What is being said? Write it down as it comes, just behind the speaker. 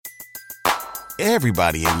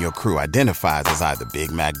Everybody in your crew identifies as either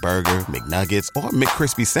Big Mac Burger, McNuggets, or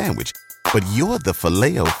McCrispy Sandwich. But you're the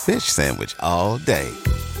Filet-O-Fish Sandwich all day.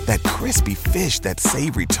 That crispy fish, that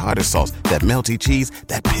savory tartar sauce, that melty cheese,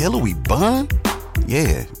 that pillowy bun.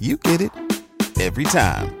 Yeah, you get it. Every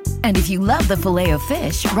time. And if you love the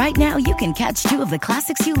Filet-O-Fish, right now you can catch two of the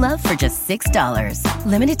classics you love for just $6.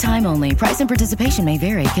 Limited time only. Price and participation may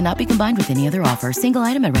vary. Cannot be combined with any other offer. Single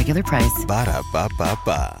item at regular price.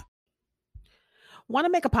 Ba-da-ba-ba-ba. Want to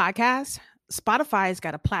make a podcast? Spotify's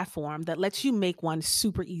got a platform that lets you make one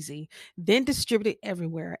super easy, then distribute it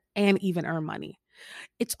everywhere and even earn money.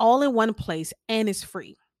 It's all in one place and it's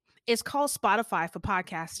free. It's called Spotify for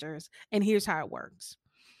Podcasters, and here's how it works.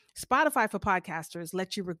 Spotify for Podcasters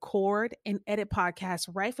lets you record and edit podcasts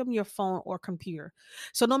right from your phone or computer.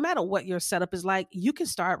 So no matter what your setup is like, you can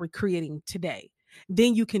start recreating today.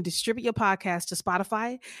 Then you can distribute your podcast to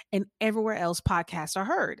Spotify and everywhere else podcasts are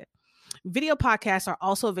heard. Video podcasts are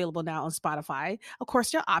also available now on Spotify. Of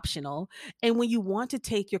course, they're optional. And when you want to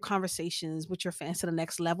take your conversations with your fans to the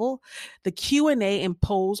next level, the Q&A and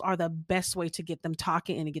polls are the best way to get them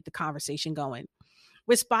talking and to get the conversation going.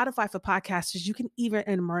 With Spotify for Podcasters, you can even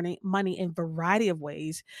earn money in a variety of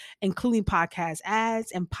ways, including podcast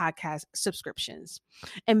ads and podcast subscriptions.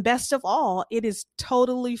 And best of all, it is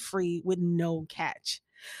totally free with no catch.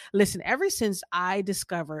 Listen, ever since I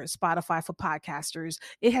discovered Spotify for Podcasters,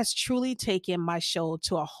 it has truly taken my show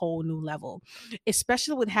to a whole new level,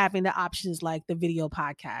 especially with having the options like the video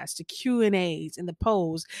podcast, the Q&As, and the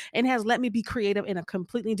polls, and has let me be creative in a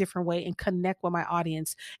completely different way and connect with my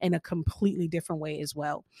audience in a completely different way as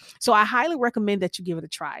well. So I highly recommend that you give it a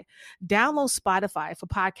try. Download Spotify for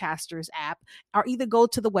Podcasters app, or either go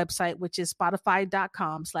to the website, which is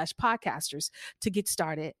spotify.com/podcasters, to get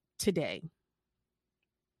started today.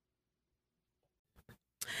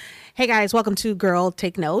 Hey guys, welcome to Girl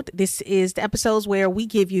Take Note. This is the episodes where we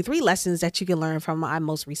give you 3 lessons that you can learn from my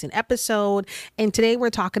most recent episode. And today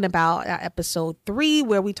we're talking about episode 3,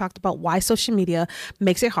 where we talked about why social media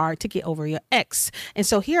makes it hard to get over your ex. And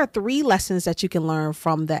so here are 3 lessons that you can learn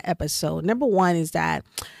from that episode. Number 1 is that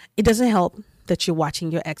it doesn't help that you're watching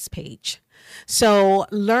your ex page. So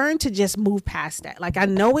learn to just move past that. Like, I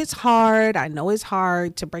know it's hard. I know it's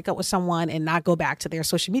hard to break up with someone and not go back to their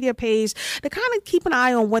social media page to kind of keep an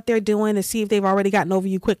eye on what they're doing and see if they've already gotten over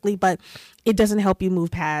you quickly. But it doesn't help you move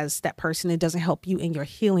past that person. It doesn't help you in your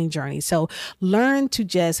healing journey. So learn to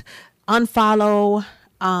just unfollow.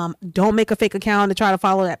 Don't make a fake account to try to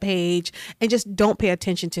follow that page, and just don't pay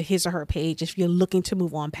attention to his or her page if you're looking to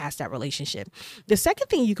move on past that relationship. The second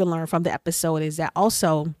thing you can learn from the episode is that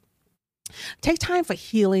also take time for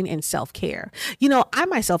healing and self-care. You know, I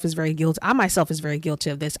myself is very guilty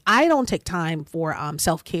of this. I don't take time for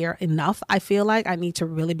self-care enough. I feel like I need to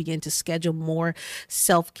really begin to schedule more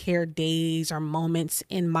self-care days or moments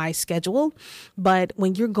in my schedule. But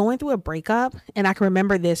when you're going through a breakup, and I can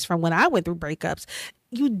remember this from when I went through breakups,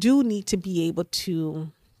 you do need to be able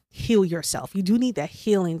to heal yourself. You do need that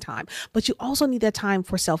healing time, but you also need that time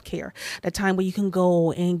for self-care, that time where you can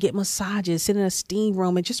go and get massages, sit in a steam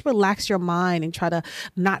room and just relax your mind and try to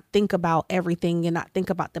not think about everything and not think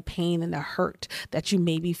about the pain and the hurt that you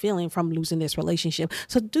may be feeling from losing this relationship.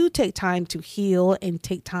 So do take time to heal and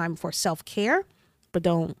take time for self-care, but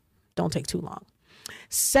don't take too long.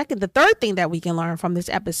 The third thing that we can learn from this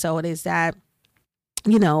episode is that,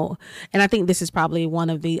 you know, and I think this is probably one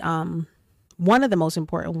of the most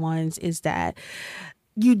important ones, is that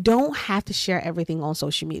you don't have to share everything on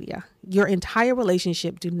social media. Your entire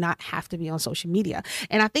relationship do not have to be on social media.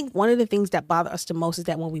 And I think one of the things that bother us the most is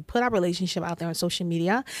that when we put our relationship out there on social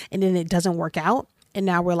media and then it doesn't work out, and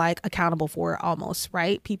now we're like accountable for it almost,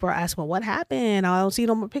 right? People are asking, well, what happened? I don't see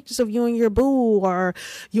no more pictures of you and your boo or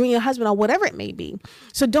you and your husband or whatever it may be.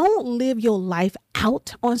 So don't live your life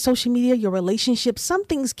out on social media, your relationship. Some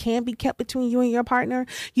things can be kept between you and your partner.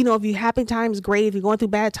 You know, if you're happy times, great. If you're going through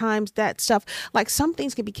bad times, that stuff, like some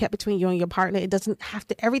things can be kept between you and your partner.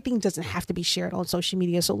 Everything doesn't have to be shared on social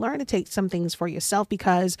media. So learn to take some things for yourself,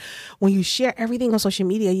 because when you share everything on social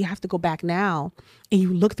media, you have to go back now and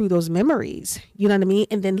you look through those memories, you know what I mean?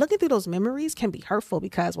 And then looking through those memories can be hurtful,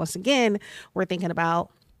 because once again, we're thinking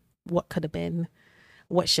about what could have been,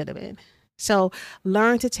 what should have been. So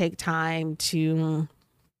learn to take time to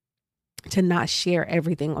not share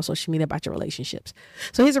everything on social media about your relationships.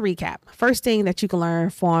 So here's a recap. First thing that you can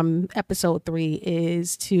learn from episode 3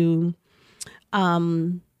 is to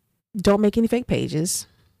don't make any fake pages.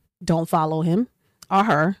 Don't follow him or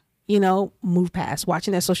her. You know, move past.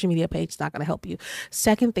 Watching that social media page is not going to help you.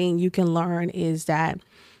 Second thing you can learn is that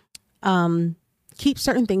keep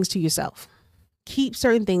certain things to yourself. Keep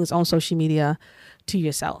certain things on social media to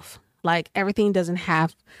yourself. Like everything doesn't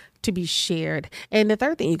have to be shared. And the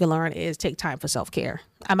third thing you can learn is take time for self-care.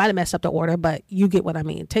 I might have messed up the order, but you get what I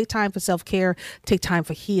mean. Take time for self-care, take time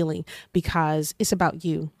for healing, because it's about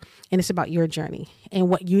you and it's about your journey. And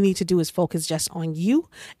what you need to do is focus just on you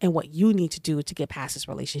and what you need to do to get past this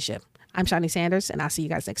relationship. I'm Shani Sanders, and I'll see you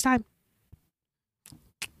guys next time.